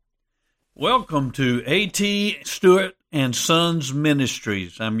Welcome to A.T. Stewart and Sons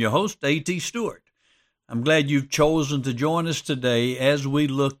Ministries. I'm your host, A.T. Stewart. I'm glad you've chosen to join us today as we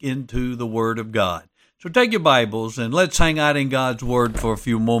look into the Word of God. So take your Bibles and let's hang out in God's Word for a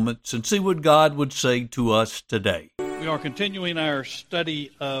few moments and see what God would say to us today. We are continuing our study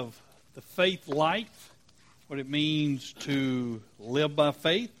of the faith life, what it means to live by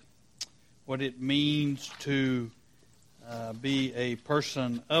faith, what it means to be a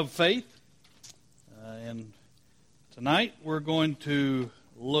person of faith. And tonight we're going to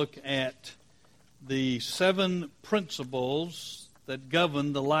look at the 7 principles that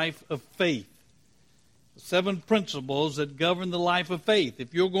govern the life of faith. The 7 principles that govern the life of faith.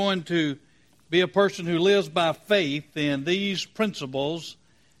 If you're going to be a person who lives by faith, then these principles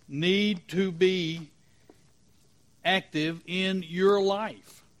need to be active in your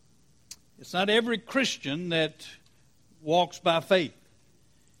life. It's not every Christian that walks by faith.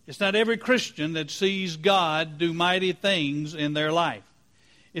 It's not every Christian that sees God do mighty things in their life.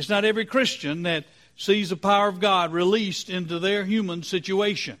 It's not every Christian that sees the power of God released into their human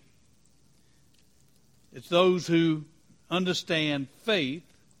situation. It's those who understand faith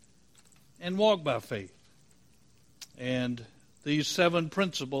and walk by faith. And these 7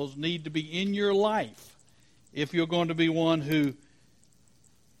 principles need to be in your life if you're going to be one who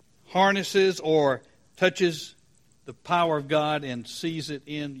harnesses or touches the power of God and sees it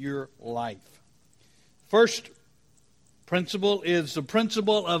in your life. First principle is the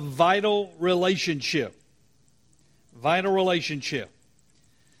principle of vital relationship. Vital relationship.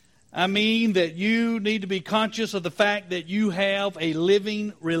 I mean that you need to be conscious of the fact that you have a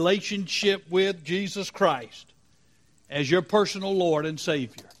living relationship with Jesus Christ as your personal Lord and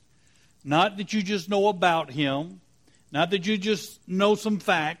Savior. Not that you just know about Him, not that you just know some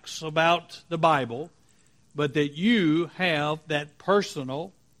facts about the Bible, but that you have that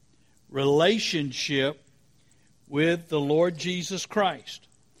personal relationship with the Lord Jesus Christ.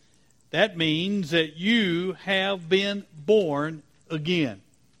 That means that you have been born again.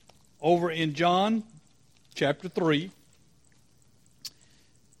 Over in John chapter 3,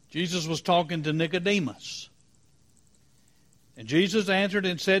 Jesus was talking to Nicodemus. And Jesus answered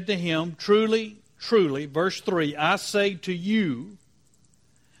and said to him, "Truly, truly," verse 3, "I say to you,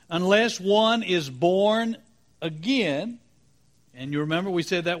 unless one is born again," and you remember we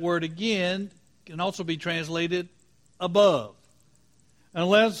said that word again can also be translated above.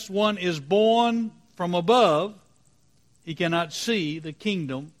 Unless one is born from above, he cannot see the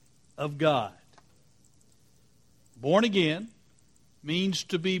kingdom of God. Born again means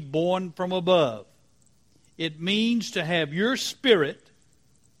to be born from above. It means to have your spirit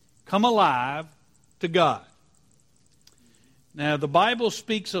come alive to God. Now, the Bible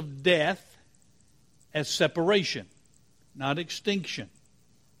speaks of death as separation, not extinction.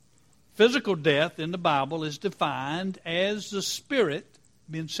 Physical death in the Bible is defined as the spirit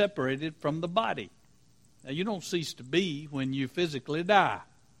being separated from the body. Now, you don't cease to be when you physically die.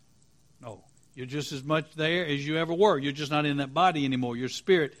 No, you're just as much there as you ever were. You're just not in that body anymore. Your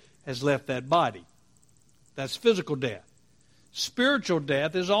spirit has left that body. That's physical death. Spiritual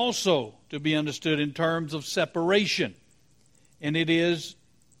death is also to be understood in terms of separation. And it is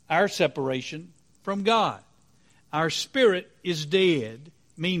our separation from God. Our spirit is dead,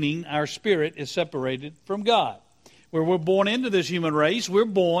 meaning our spirit is separated from God. Where we're born into this human race, we're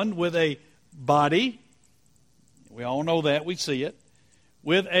born with a body. We all know that. We see it.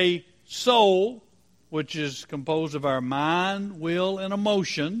 With a soul, which is composed of our mind, will, and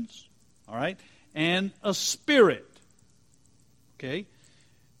emotions. All right? And a spirit. Okay?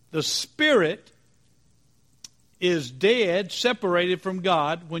 The spirit is dead, separated from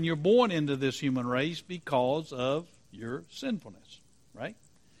God when you're born into this human race because of your sinfulness, right?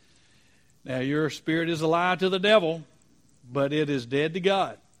 Now, your spirit is alive to the devil, but it is dead to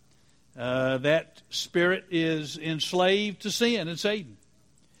God. That spirit is enslaved to sin and Satan.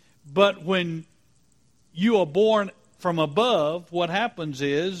 But when you are born from above, what happens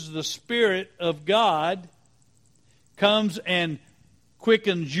is the Spirit of God comes and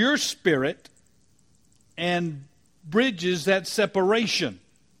quickens your spirit and bridges that separation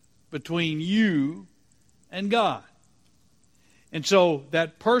between you and God. And so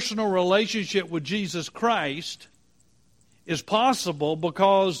that personal relationship with Jesus Christ is possible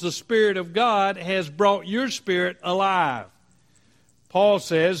because the Spirit of God has brought your spirit alive. Paul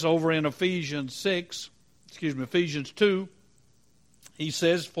says over in Ephesians 2, he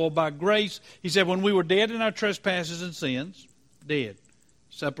says, "For by grace," he said, "when we were dead in our trespasses and sins," dead,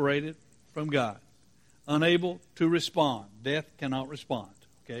 separated from God, unable to respond. Death cannot respond,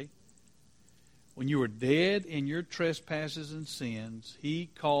 okay? when you were dead in your trespasses and sins, He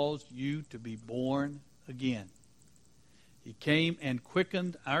caused you to be born again. He came and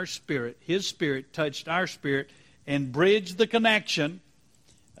quickened our spirit. His Spirit touched our spirit and bridged the connection,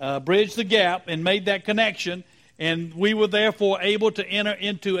 bridged the gap and made that connection. And we were therefore able to enter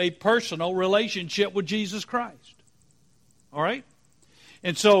into a personal relationship with Jesus Christ. All right?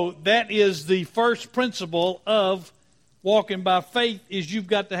 And so that is the first principle of walking by faith, is you've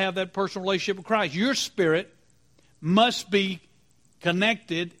got to have that personal relationship with Christ. Your spirit must be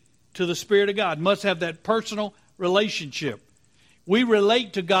connected to the Spirit of God, must have that personal relationship. We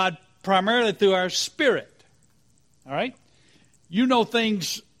relate to God primarily through our spirit. All right? You know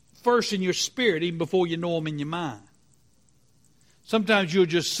things first in your spirit even before you know them in your mind. Sometimes you'll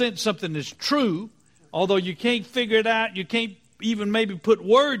just sense something is true, although you can't figure it out, you can't even maybe put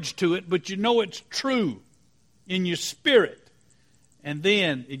words to it, but you know it's true in your spirit. And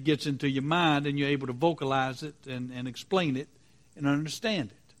then it gets into your mind and you're able to vocalize it and explain it and understand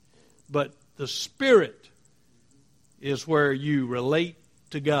it. But the Spirit is where you relate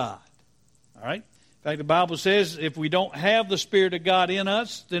to God. All right? In fact, the Bible says if we don't have the Spirit of God in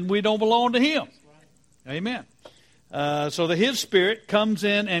us, then we don't belong to Him. Amen. So that His Spirit comes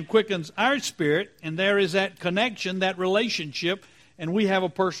in and quickens our spirit, and there is that connection, that relationship, and we have a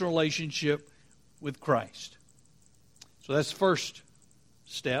personal relationship with Christ. So that's the first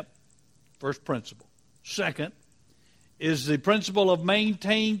step, first principle. Second is the principle of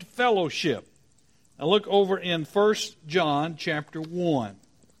maintained fellowship. Now look over in 1 John chapter 1.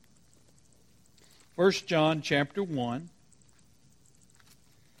 1 John chapter 1.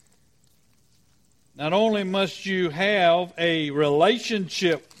 Not only must you have a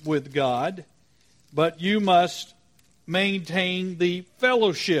relationship with God, but you must maintain the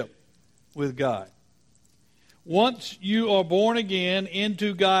fellowship with God. Once you are born again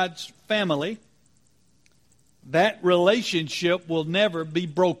into God's family, that relationship will never be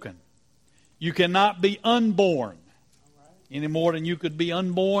broken. You cannot be unborn any more than you could be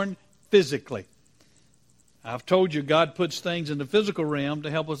unborn physically. I've told you God puts things in the physical realm to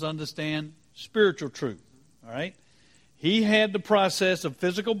help us understand spiritual truth. All right? He had the process of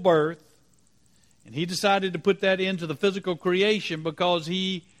physical birth, and He decided to put that into the physical creation because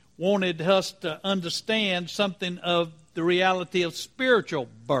He wanted us to understand something of the reality of spiritual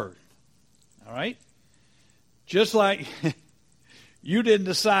birth. All right? Just like you didn't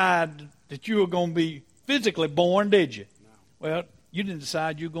decide that you were going to be physically born, did you? No. Well, you didn't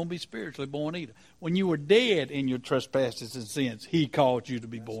decide you were going to be spiritually born either. When you were dead in your trespasses and sins, He called you to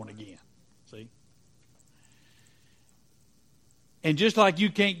be born again. See? And just like you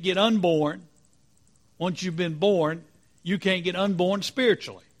can't get unborn, once you've been born, you can't get unborn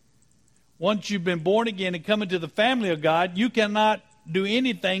spiritually. Once you've been born again and come into the family of God, you cannot do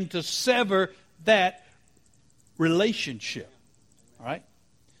anything to sever that relationship. All right?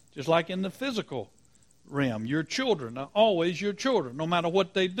 Just like in the physical realm, your children are always your children. No matter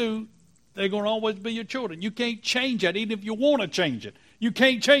what they do, they're going to always be your children. You can't change that, even if you want to change it. You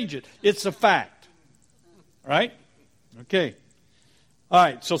can't change it. It's a fact. All right? Okay. All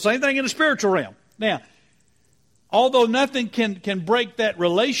right, so same thing in the spiritual realm. Now, although nothing can break that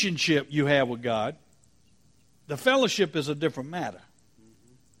relationship you have with God, the fellowship is a different matter.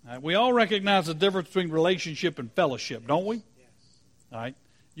 All right, we all recognize the difference between relationship and fellowship, don't we? Yes. All right.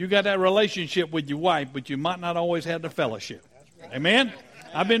 You got that relationship with your wife, but you might not always have the fellowship. Right. Amen?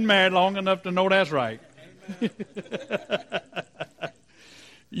 I've been married long enough to know that's right.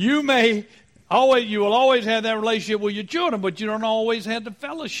 You will always have that relationship with your children, but you don't always have the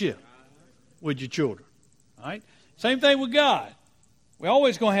fellowship with your children. All right? Same thing with God. We're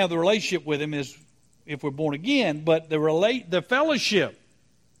always going to have the relationship with Him as if we're born again, but the fellowship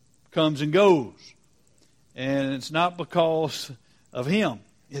comes and goes. And it's not because of Him.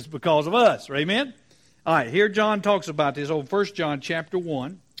 It's because of us. Amen? All right, here John talks about this over 1 John chapter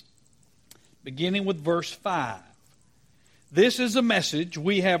 1, beginning with verse 5. This is a message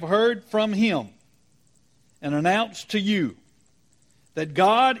we have heard from Him and announced to you, that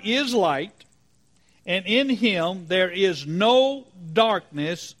God is light, and in Him there is no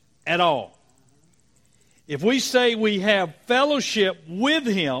darkness at all. If we say we have fellowship with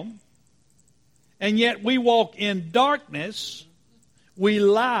Him, and yet we walk in darkness, we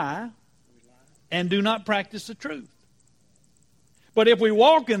lie and do not practice the truth. But if we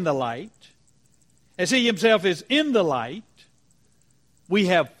walk in the light, as He Himself is in the light, we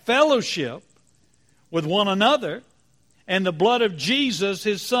have fellowship with one another, and the blood of Jesus,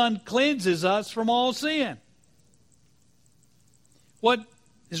 His Son, cleanses us from all sin. What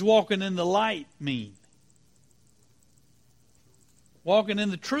does walking in the light mean? walking in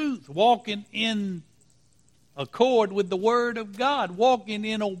the truth, walking in accord with the Word of God, walking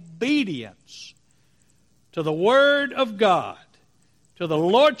in obedience to the Word of God, to the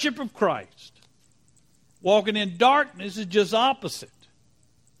Lordship of Christ. Walking in darkness is just opposite.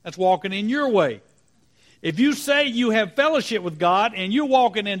 That's walking in your way. If you say you have fellowship with God and you're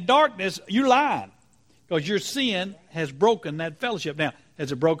walking in darkness, you're lying. Because your sin has broken that fellowship. Now,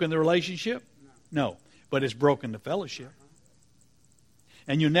 has it broken the relationship? No. But it's broken the fellowship.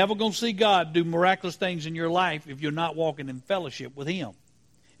 And you're never going to see God do miraculous things in your life if you're not walking in fellowship with Him.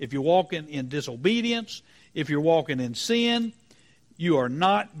 If you're walking in disobedience, if you're walking in sin, you are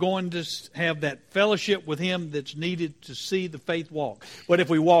not going to have that fellowship with Him that's needed to see the faith walk. But if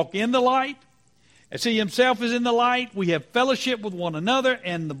we walk in the light, as He Himself is in the light, we have fellowship with one another,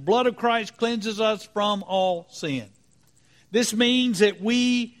 and the blood of Christ cleanses us from all sin. This means that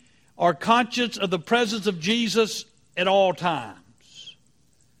we are conscious of the presence of Jesus at all times.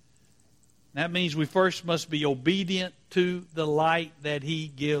 That means we first must be obedient to the light that He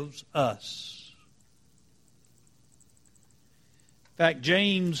gives us. In fact,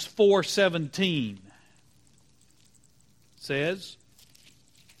 James 4:17 says,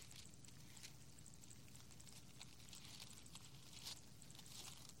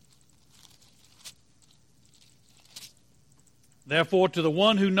 therefore, to the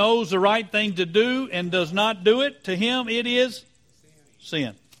one who knows the right thing to do and does not do it, to him it is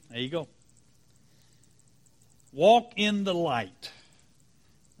sin. There you go. Walk in the light.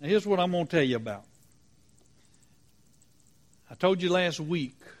 Now, here's what I'm going to tell you about. I told you last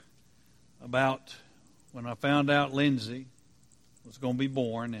week about when I found out Lindsay was going to be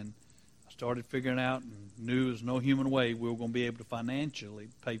born, and I started figuring out and knew there's no human way we were going to be able to financially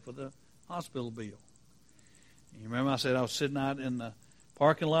pay for the hospital bill. You remember I said I was sitting out in the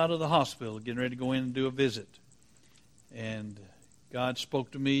parking lot of the hospital getting ready to go in and do a visit. And God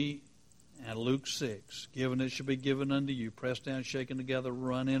spoke to me at Luke 6, given it shall be given unto you, pressed down, shaken together,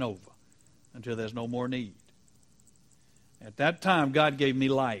 running over, until there's no more need. At that time, God gave me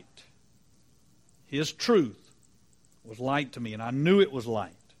light. His truth was light to me, and I knew it was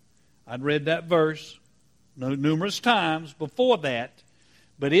light. I'd read that verse numerous times before that,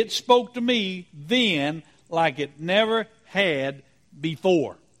 but it spoke to me then like it never had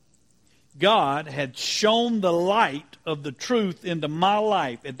before. God had shone the light of the truth into my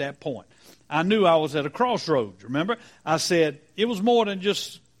life at that point. I knew I was at a crossroads, remember? I said, it was more than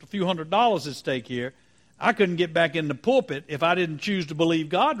just a few $100s at stake here. I couldn't get back in the pulpit if I didn't choose to believe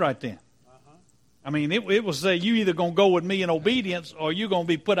God right then. I mean, it was say, you either going to go with me in obedience or you're going to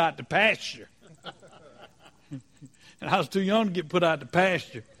be put out to pasture. And I was too young to get put out to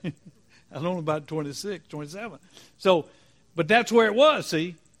pasture. I was only about 26, 27. So, but that's where it was,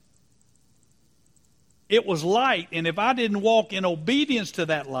 see. It was light, and if I didn't walk in obedience to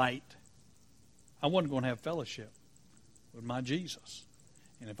that light, I wasn't going to have fellowship with my Jesus.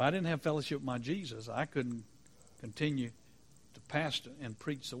 And if I didn't have fellowship with my Jesus, I couldn't continue to pastor and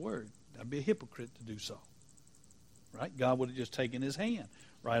preach the word. I'd be a hypocrite to do so. Right? God would have just taken His hand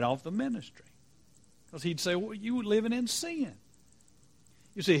right off the ministry. Because He'd say, well, you were living in sin.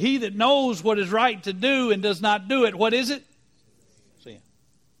 You see, he that knows what is right to do and does not do it, what is it? Sin.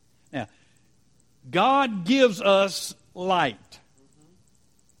 Now, God gives us light.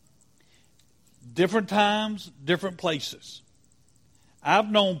 Different times, different places. I've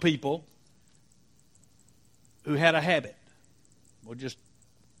known people who had a habit. Well, just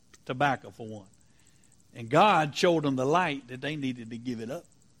tobacco for one. And God showed them the light that they needed to give it up.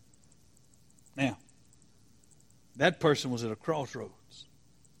 Now, that person was at a crossroads.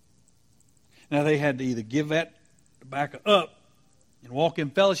 Now, they had to either give that tobacco up and walk in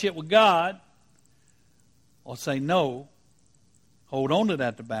fellowship with God, or say no, hold on to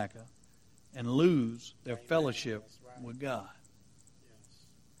that tobacco, and lose their fellowship with God.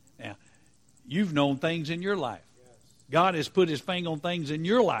 Now, you've known things in your life. God has put His finger on things in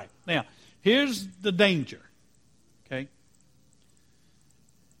your life. Now, here's the danger. Okay?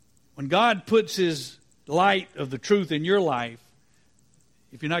 When God puts His light of the truth in your life,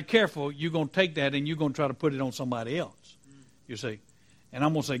 if you're not careful, you're going to take that and you're going to try to put it on somebody else. You see? And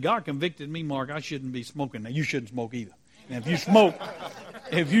I'm going to say, God convicted me, Mark, I shouldn't be smoking. Now, you shouldn't smoke either. Now, if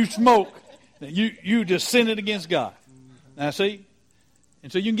you smoke, you just sin it against God. Now, see?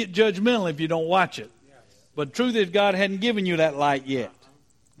 And so you can get judgmental if you don't watch it. But the truth is, God hadn't given you that light yet.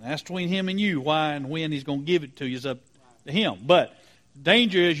 And that's between Him and you. Why and when He's going to give it to you is up to Him. But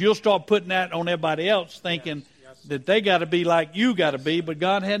danger is you'll start putting that on everybody else, thinking that they got to be like you got to be, but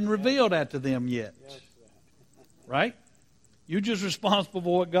God hadn't revealed that to them yet. Right? You're just responsible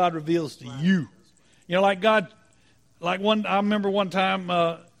for what God reveals to you. You know, like God, I remember one time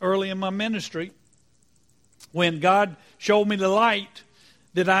early in my ministry when God showed me the light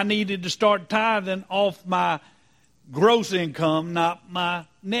that I needed to start tithing off my gross income, not my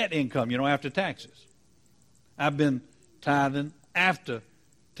net income, after taxes. I've been tithing after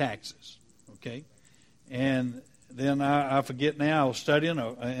taxes, okay? And then I forget now, I was studying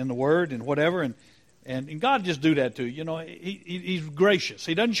in the Word and whatever, and God just do that to you. He's gracious.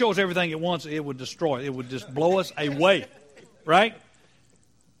 He doesn't show us everything at once. It would destroy. It would just blow us away, right?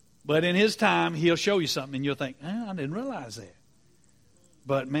 But in His time, He'll show you something, and you'll think, I didn't realize that.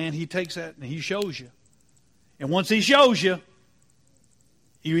 But, man, He takes that and He shows you. And once He shows you,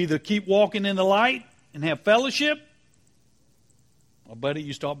 you either keep walking in the light and have fellowship, or, buddy,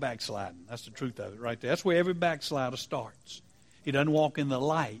 you start backsliding. That's the truth of it right there. That's where every backslider starts. He doesn't walk in the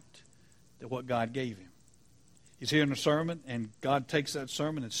light that what God gave him. He's hearing a sermon, and God takes that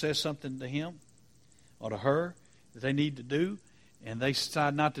sermon and says something to him or to her that they need to do, and they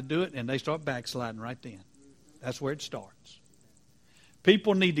decide not to do it, and they start backsliding right then. That's where it starts.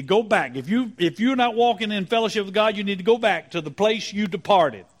 People need to go back. If you're not walking in fellowship with God, you need to go back to the place you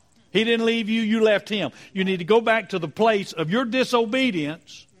departed. He didn't leave you, you left Him. You need to go back to the place of your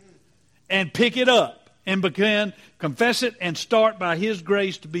disobedience and pick it up and begin, confess it, and start by His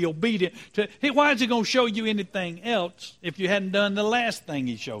grace to be obedient. Why is He going to show you anything else if you hadn't done the last thing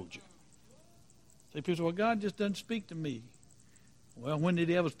He showed you? See, people say, well, God just doesn't speak to me. Well, when did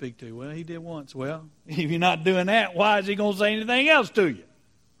He ever speak to you? Well, He did once. Well, if you're not doing that, why is He going to say anything else to you?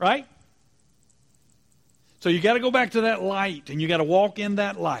 Right? So you got to go back to that light, and you got to walk in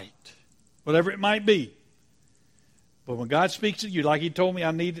that light, whatever it might be. But when God speaks to you, like He told me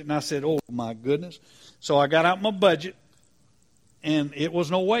I need it, and I said, oh, my goodness. So I got out my budget, and it was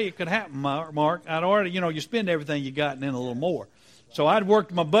no way it could happen, Mark. I'd already, you spend everything you got and then a little more. So I'd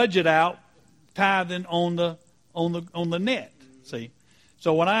worked my budget out, tithing on the net. See,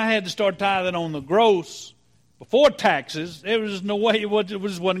 so when I had to start tithing on the gross before taxes, there was no way it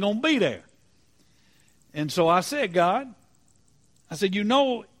just wasn't going to be there. And so I said, God, it's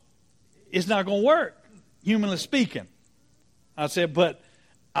not going to work, humanly speaking. I said, but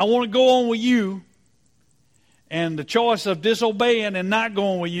I want to go on with you, and the choice of disobeying and not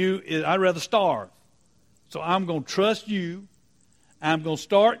going with you is I'd rather starve. So I'm going to trust you. I'm going to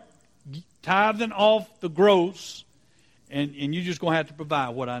start tithing off the gross, and you're just going to have to provide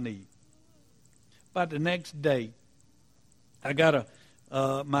what I need. About the next day, I got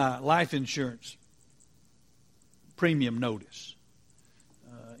my life insurance premium notice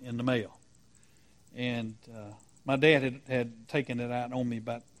in the mail. And my dad had taken it out on me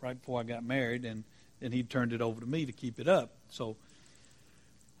right before I got married, and then he turned it over to me to keep it up. So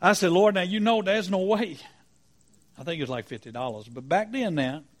I said, Lord, now there's no way. I think it was like $50. But back then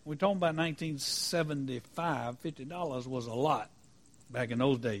now, we're talking about 1975, $50 was a lot back in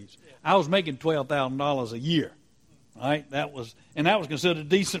those days. I was making $12,000 a year. Right? That was considered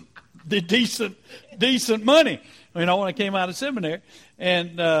decent money, when I came out of seminary.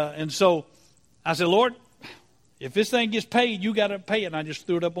 And so I said, Lord, if this thing gets paid, you got to pay it. And I just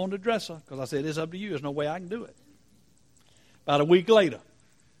threw it up on the dresser because I said, it's up to you. There's no way I can do it. About a week later,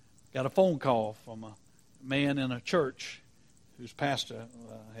 got a phone call from a man in a church whose pastor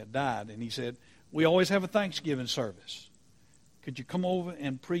had died. And he said, we always have a Thanksgiving service. Could you come over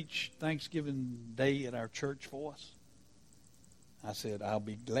and preach Thanksgiving Day at our church for us? I said, I'll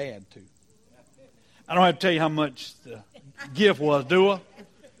be glad to. I don't have to tell you how much the gift was, do I?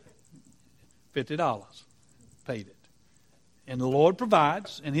 $50. Paid it. And the Lord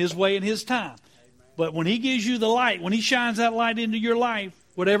provides in His way and His time. But when He gives you the light, when He shines that light into your life,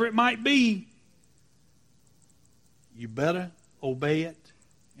 whatever it might be, you better obey it.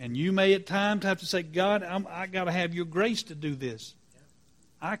 And you may at times have to say, God, I got to have your grace to do this.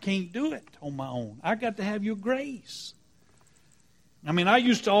 I can't do it on my own. I got to have your grace. I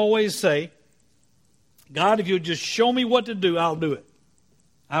used to always say, God, if you'll just show me what to do, I'll do it.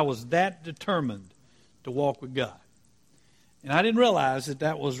 I was that determined to walk with God. And I didn't realize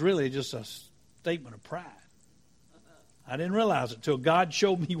that was really just a statement of pride. I didn't realize it until God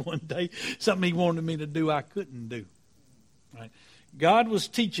showed me one day something He wanted me to do I couldn't do. Right? God was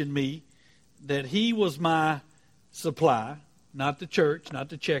teaching me that He was my supply, not the church, not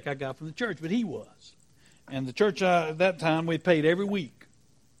the check I got from the church, but He was. And the church at that time, we paid every week,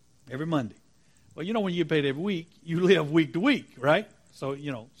 every Monday. Well, when you get paid every week, you live week to week, right? So,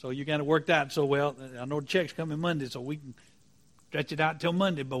 so you kind of worked out so well. I know the checks come in Monday, so we can stretch it out till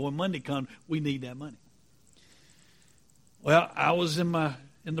Monday. But when Monday comes, we need that money. Well, I was in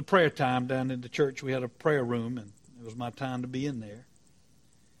the prayer time down in the church. We had a prayer room, and it was my time to be in there.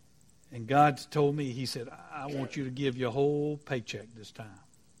 And God told me, he said, I want you to give your whole paycheck this time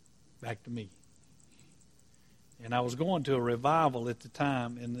back to me. And I was going to a revival at the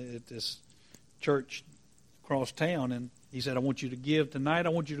time at this church across town, and he said, I want you to give tonight. I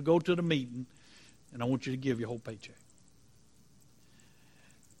want you to go to the meeting, and I want you to give your whole paycheck.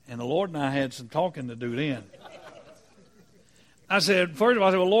 And the Lord and I had some talking to do then. I said, first of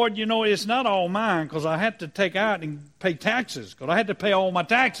all, well, Lord, it's not all mine because I had to take out and pay taxes because I had to pay all my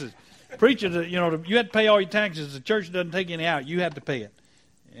taxes. Preacher, you had to pay all your taxes. The church doesn't take any out. You have to pay it.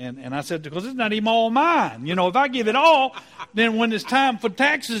 And I said, because it's not even all mine. If I give it all, then when it's time for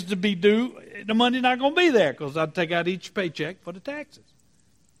taxes to be due, the money's not going to be there because I'd take out each paycheck for the taxes.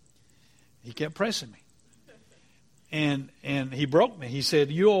 He kept pressing me. And he broke me. He said,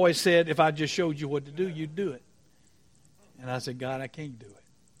 you always said if I just showed you what to do, you'd do it. And I said, God, I can't do it.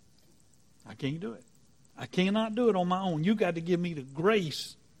 I can't do it. I cannot do it on my own. You got to give me the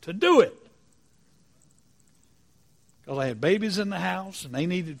grace to do it. Because I had babies in the house and they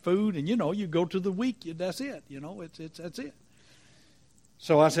needed food. And, you go to the week, that's it. That's it.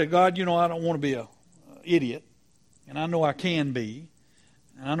 So I said, God, I don't want to be an idiot. And I know I can be.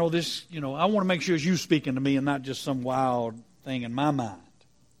 And I know this, I want to make sure it's you speaking to me and not just some wild thing in my mind.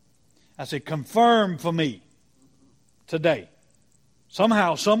 I said, confirm for me today,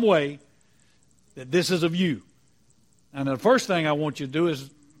 somehow, some way, that this is of you. And the first thing I want you to do is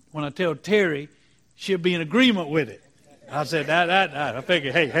when I tell Terry, she'll be in agreement with it. I said, I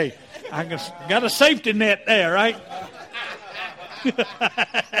figured, hey, I got a safety net there, right?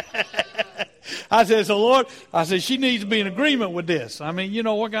 I said, so Lord, she needs to be in agreement with this. I mean,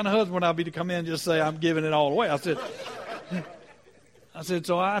 what kind of husband would I be to come in and just say, I'm giving it all away? I said,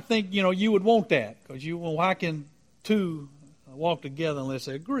 so I think, you would want that. Because why can two walk together unless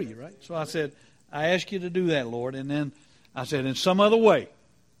they agree, right? So I said, I ask you to do that, Lord. And then I said, in some other way,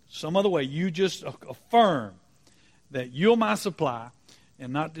 you just affirm that you're my supply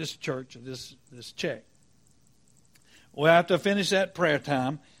and not this church or this check. Well, after I finished that prayer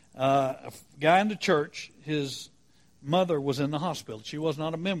time, a guy in the church, his mother was in the hospital. She was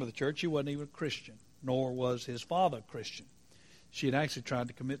not a member of the church. She wasn't even a Christian, nor was his father a Christian. She had actually tried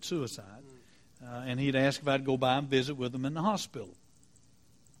to commit suicide, and he'd asked if I'd go by and visit with him in the hospital.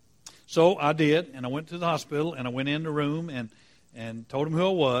 So I did, and I went to the hospital, and I went in the room and told him who I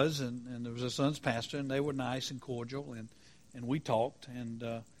was, and there was his son's pastor, and they were nice and cordial, and we talked, and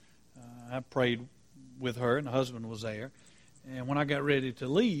I prayed with her, and the husband was there. And when I got ready to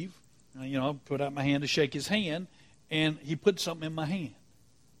leave, I put out my hand to shake his hand, and he put something in my hand.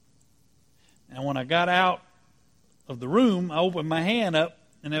 And when I got out of the room, I opened my hand up,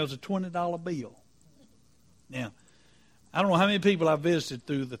 and there was a $20 bill. Now, I don't know how many people I visited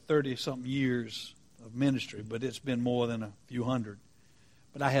through the 30-something years of ministry, but it's been more than a few hundred.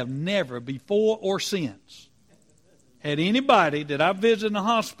 But I have never, before or since, had anybody that I visited in the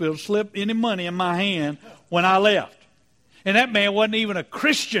hospital slip any money in my hand when I left. And that man wasn't even a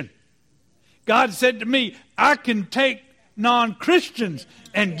Christian. God said to me, I can take non-Christians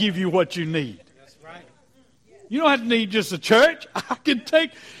and give you what you need. That's right. You don't have to need just a church. I can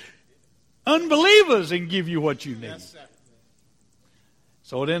take unbelievers and give you what you need. Yes,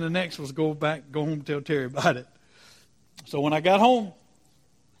 so then the next was go home and tell Terry about it. So when I got home,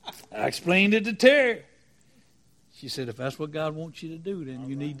 I explained it to Terry. She said, if that's what God wants you to do, then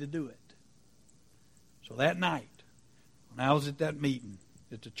you need to do it. So that night, when I was at that meeting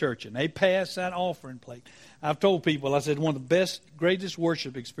at the church, and they passed that offering plate, I've told people, I said, one of the best, greatest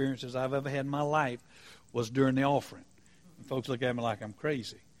worship experiences I've ever had in my life was during the offering. And folks look at me like I'm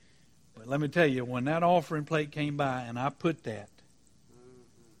crazy. But let me tell you, when that offering plate came by, and I put that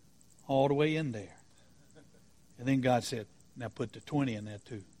all the way in there, and then God said, now put the 20 in there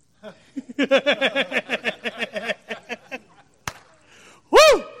too.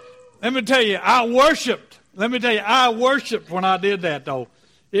 Woo! Let me tell you, I worshiped. Let me tell you, I worshiped when I did that, though.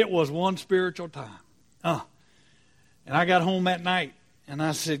 It was one spiritual time. And I got home that night, and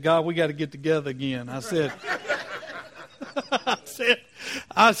I said, God, we got to get together again. I said,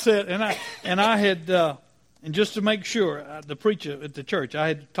 and I had, and just to make sure, the preacher at the church, I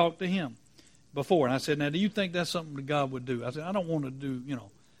had talked to him before, and I said, now, do you think that's something that God would do? I said, I don't want to do,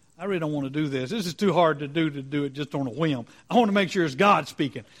 I really don't want to do this. This is too hard to do it just on a whim. I want to make sure it's God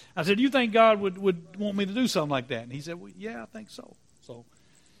speaking. I said, do you think God would want me to do something like that? And he said, well, yeah, I think so. So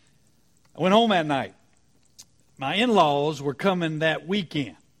I went home that night. My in-laws were coming that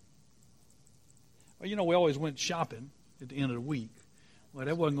weekend. Well, we always went shopping at the end of the week. Well,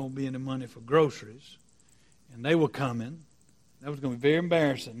 there wasn't going to be any money for groceries. And they were coming. That was going to be very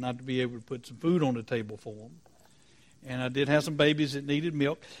embarrassing not to be able to put some food on the table for them. And I did have some babies that needed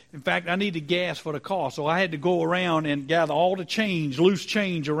milk. In fact, I needed gas for the car, so I had to go around and gather all the change, loose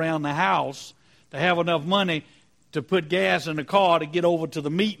change around the house to have enough money to put gas in the car to get over to the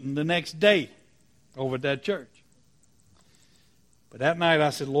meeting the next day over at that church. But that night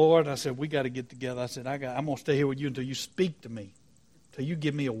I said, Lord, we got to get together. I said, I'm going to stay here with you until you speak to me, until you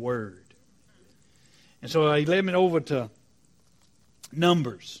give me a word. And so he led me over to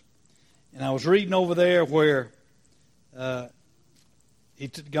Numbers. And I was reading over there where God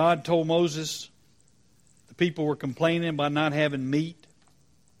told Moses the people were complaining about not having meat.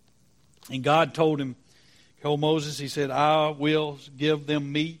 And God told Moses, he said, I will give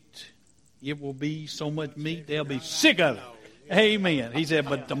them meat. It will be so much meat, they'll be sick of it. Amen. He said,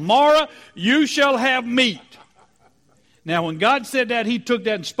 but tomorrow you shall have meat. Now, when God said that, he took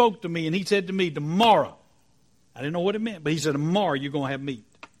that and spoke to me, and he said to me, tomorrow. I didn't know what it meant, but he said, tomorrow you're going to have meat.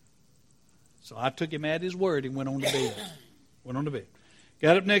 So I took him at his word and went on to bed.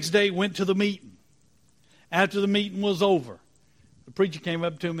 Got up next day, went to the meeting. After the meeting was over, the preacher came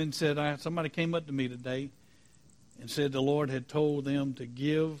up to me and said, somebody came up to me today and said the Lord had told them to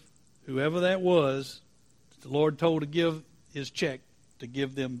give whoever that was, the Lord told to give his check, to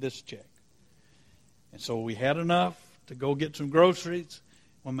give them this check. And so we had enough to go get some groceries.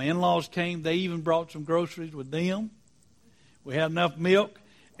 When my in-laws came, they even brought some groceries with them. We had enough milk.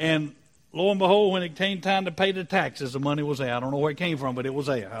 And lo and behold, when it came time to pay the taxes, the money was there. I don't know where it came from, but it was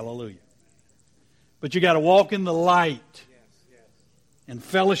there. Hallelujah. But you got to walk in the light and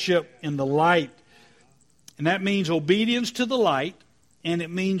fellowship in the light. And that means obedience to the light, and it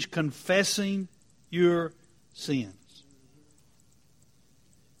means confessing your sins.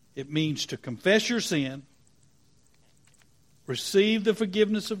 It means to confess your sin, receive the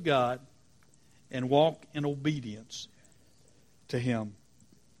forgiveness of God, and walk in obedience to Him.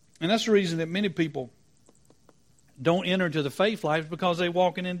 And that's the reason that many people don't enter into the faith life, because they're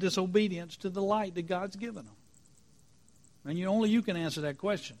walking in disobedience to the light that God's given them. And only you can answer that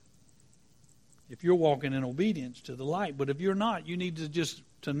question. If you're walking in obedience to the light. But if you're not, you need to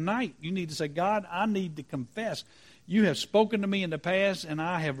tonight, you need to say, God, I need to confess. You have spoken to me in the past, and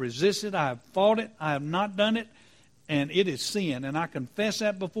I have resisted. I have fought it. I have not done it. And it is sin. And I confess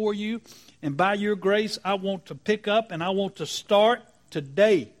that before you. And by your grace, I want to pick up and I want to start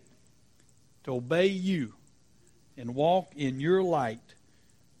today to obey you and walk in your light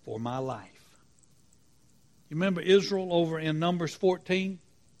for my life. You remember Israel over in Numbers 14?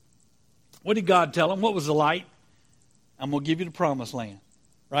 What did God tell them? What was the light? I'm going to give you the promised land.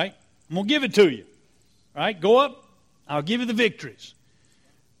 Right? I'm going to give it to you. Right? Go up. I'll give you the victories.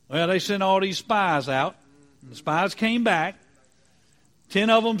 Well, they sent all these spies out. The spies came back. 10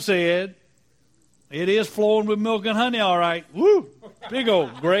 of them said, it is flowing with milk and honey, all right. Woo! Big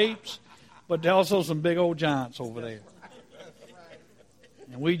old grapes. But there are also some big old giants over there.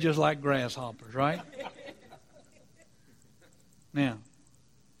 And we just like grasshoppers, right? Now,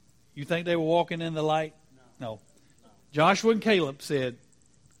 you think they were walking in the light? No. Joshua and Caleb said,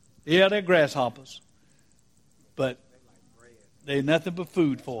 yeah, they're grasshoppers, but they're nothing but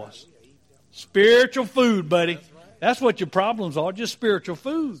food for us. Spiritual food, buddy. That's what your problems are, just spiritual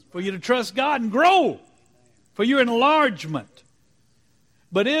food. For you to trust God and grow. For your enlargement.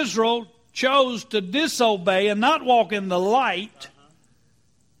 But Israel chose to disobey and not walk in the light.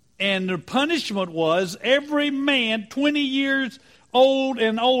 And the punishment was every man 20 years old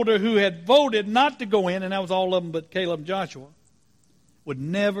and older who had voted not to go in, and that was all of them but Caleb and Joshua, would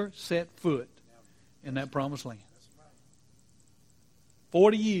never set foot in that promised land.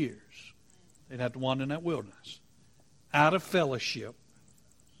 40 years they'd have to wander in that wilderness, out of fellowship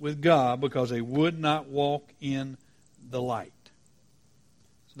with God, because they would not walk in the light.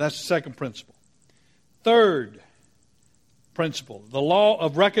 So that's the second principle. Third principle, the law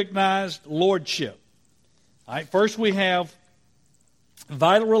of recognized lordship. All right, first we have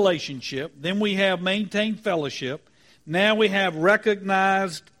vital relationship. Then we have maintained fellowship. Now we have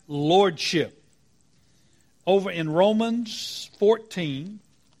recognized lordship. Over in Romans 14,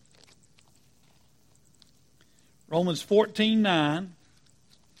 Romans 14:9.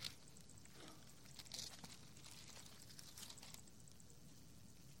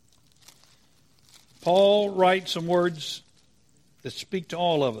 Paul writes some words that speak to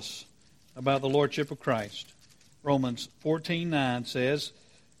all of us about the lordship of Christ. Romans 14:9 says,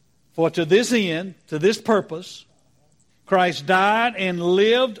 for to this end, to this purpose, Christ died and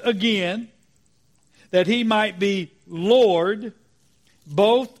lived again, that he might be Lord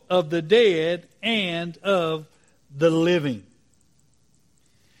both of the dead and of the living.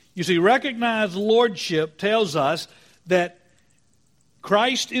 You see, recognized lordship tells us that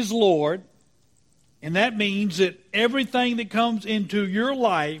Christ is Lord, And that means that everything that comes into your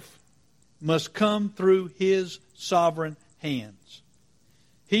life must come through His sovereign hands.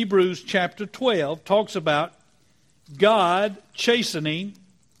 Hebrews chapter 12 talks about God chastening,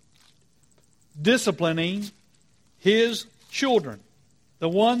 disciplining His children, the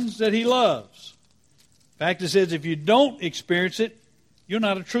ones that He loves. In fact, it says if you don't experience it, you're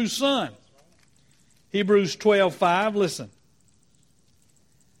not a true son. Hebrews 12:5, listen.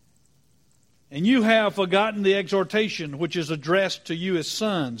 And you have forgotten the exhortation which is addressed to you as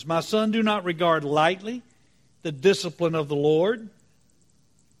sons. My son, do not regard lightly the discipline of the Lord,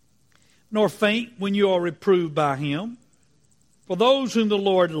 nor faint when you are reproved by Him. For those whom the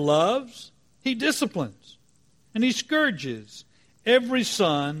Lord loves, He disciplines, and He scourges every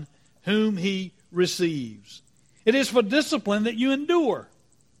son whom He receives. It is for discipline that you endure.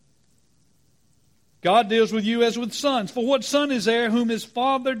 God deals with you as with sons. For what son is there whom his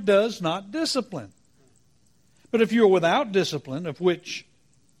father does not discipline? But if you are without discipline, of which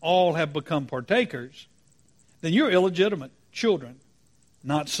all have become partakers, then you're illegitimate children,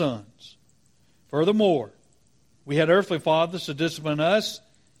 not sons. Furthermore, we had earthly fathers to discipline us,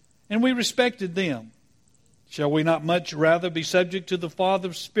 and we respected them. Shall we not much rather be subject to the Father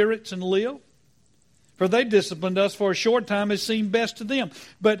of spirits and live? For they disciplined us for a short time as seemed best to them.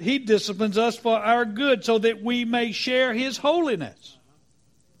 But He disciplines us for our good, so that we may share His holiness.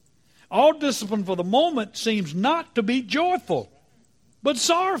 All discipline for the moment seems not to be joyful, but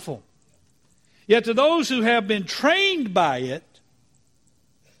sorrowful. Yet to those who have been trained by it,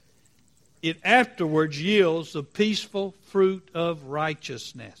 it afterwards yields the peaceful fruit of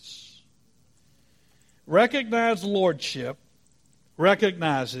righteousness. Recognized lordship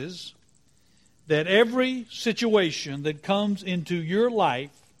recognizes that every situation that comes into your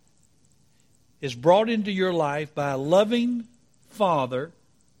life is brought into your life by a loving Father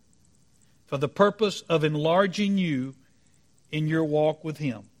for the purpose of enlarging you in your walk with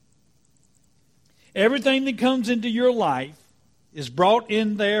Him. Everything that comes into your life is brought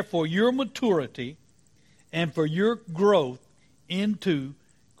in there for your maturity and for your growth into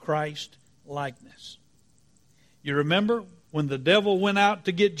Christ likeness. You remember when the devil went out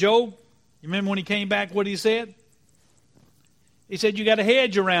to get Job? You remember when he came back, what he said? He said, you got a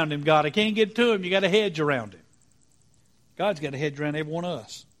hedge around him, God. I can't get to him. You got a hedge around him. God's got a hedge around every one of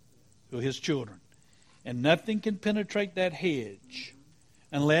us, who are His children. And nothing can penetrate that hedge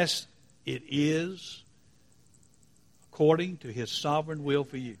unless it is according to His sovereign will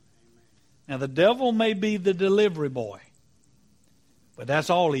for you. Now, the devil may be the delivery boy, but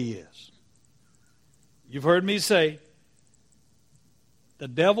that's all he is. You've heard me say, the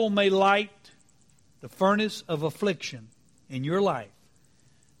devil may light the furnace of affliction in your life,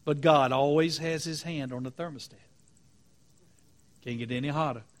 but God always has His hand on the thermostat. Can't get any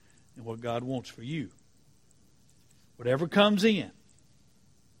hotter than what God wants for you. Whatever comes in,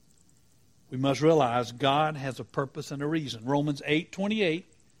 we must realize God has a purpose and a reason. Romans 8:28,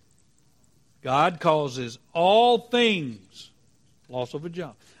 God causes all things, loss of a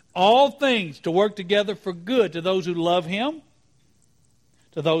job, all things to work together for good to those who love Him,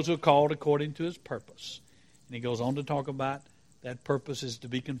 to those who are called according to His purpose. And he goes on to talk about that purpose is to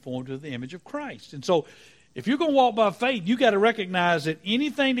be conformed to the image of Christ. And so, if you're going to walk by faith, you've got to recognize that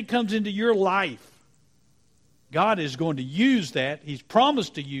anything that comes into your life, God is going to use that. He's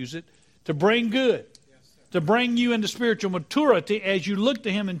promised to use it to bring good, to bring you into spiritual maturity as you look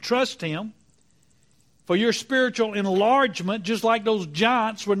to Him and trust Him for your spiritual enlargement, just like those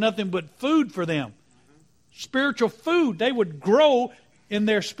giants were nothing but food for them. Spiritual food. They would grow in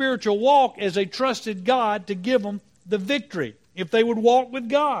their spiritual walk as they trusted God to give them the victory if they would walk with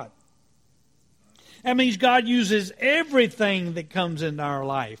God. That means God uses everything that comes into our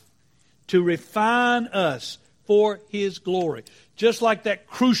life to refine us for His glory. Just like that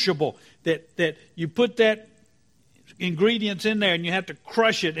crucible that you put that ingredients in there and you have to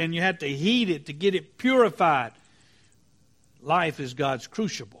crush it and you have to heat it to get it purified. Life is God's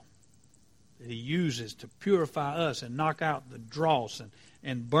crucible that He uses to purify us and knock out the dross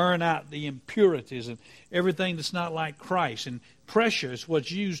and burn out the impurities and everything that's not like Christ. And pressure is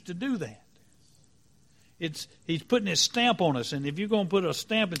what's used to do that. He's putting His stamp on us, and if you're going to put a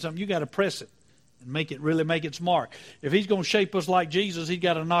stamp in something, you got to press it and make its mark. If He's going to shape us like Jesus, He's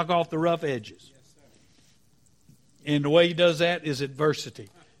got to knock off the rough edges. And the way He does that is adversity,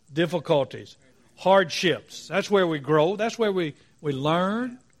 difficulties, hardships. That's where we grow. That's where we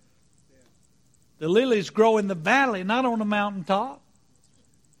learn. The lilies grow in the valley, not on the mountaintop.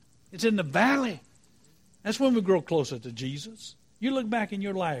 It's in the valley. That's when we grow closer to Jesus. You look back in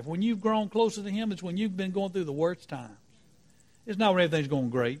your life. When you've grown closer to Him, it's when you've been going through the worst times. It's not when everything's going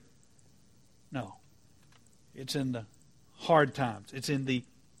great. No. It's in the hard times. It's in the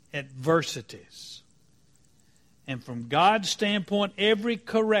adversities. And from God's standpoint, every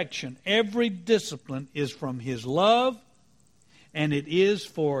correction, every discipline is from His love, and it is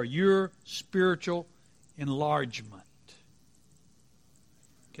for your spiritual enlargement.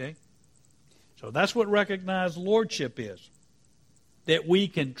 Okay? So that's what recognized lordship is. That we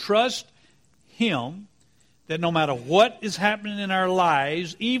can trust Him, that no matter what is happening in our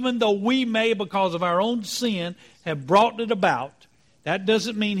lives, even though we may, because of our own sin, have brought it about, that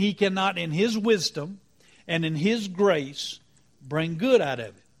doesn't mean He cannot, in His wisdom and in His grace, bring good out of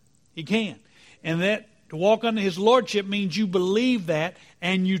it. He can. And that to walk under His lordship means you believe that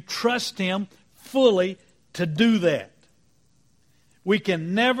and you trust Him fully to do that. We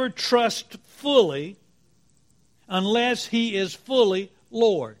can never trust fully unless He is fully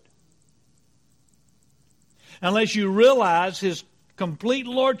Lord. Unless you realize His complete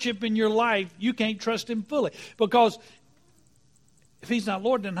lordship in your life, you can't trust Him fully. Because if He's not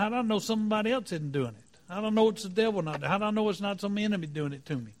Lord, then how do I know somebody else isn't doing it? How do I know it's the devil not doing it? How do I know it's not some enemy doing it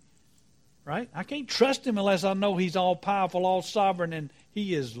to me? Right? I can't trust Him unless I know He's all powerful, all sovereign, and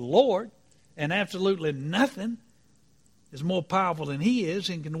He is Lord. And absolutely nothing is more powerful than He is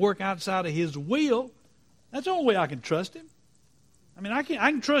and can work outside of His will. That's the only way I can trust Him. I mean, I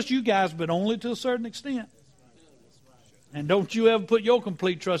can trust you guys, but only to a certain extent. And don't you ever put your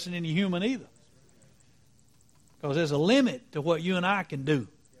complete trust in any human either. Because there's a limit to what you and I can do.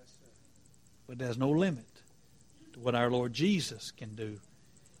 But there's no limit to what our Lord Jesus can do.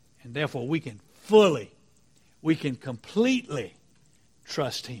 And therefore we can completely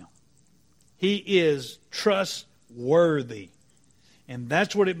trust Him. He is trustworthy. And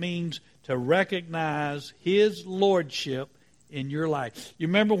that's what it means to recognize His lordship in your life. You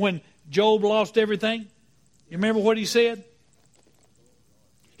remember when Job lost everything? You remember what he said?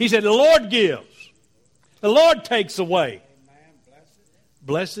 He said, the Lord gives. The Lord takes away.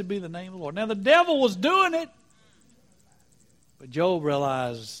 Blessed be the name of the Lord. Now the devil was doing it. But Job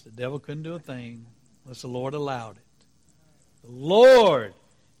realized the devil couldn't do a thing unless the Lord allowed it. The Lord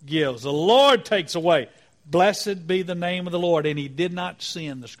gives. The Lord takes away. Blessed be the name of the Lord. And he did not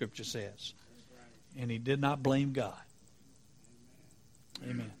sin, the Scripture says. And he did not blame God.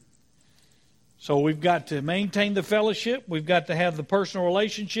 Amen. So we've got to maintain the fellowship. We've got to have the personal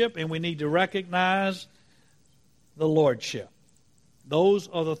relationship. And we need to recognize the lordship. Those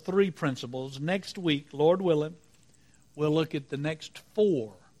are the three principles. Next week, Lord willing, we'll look at the next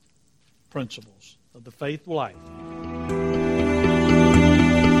 4 principles of the faith life.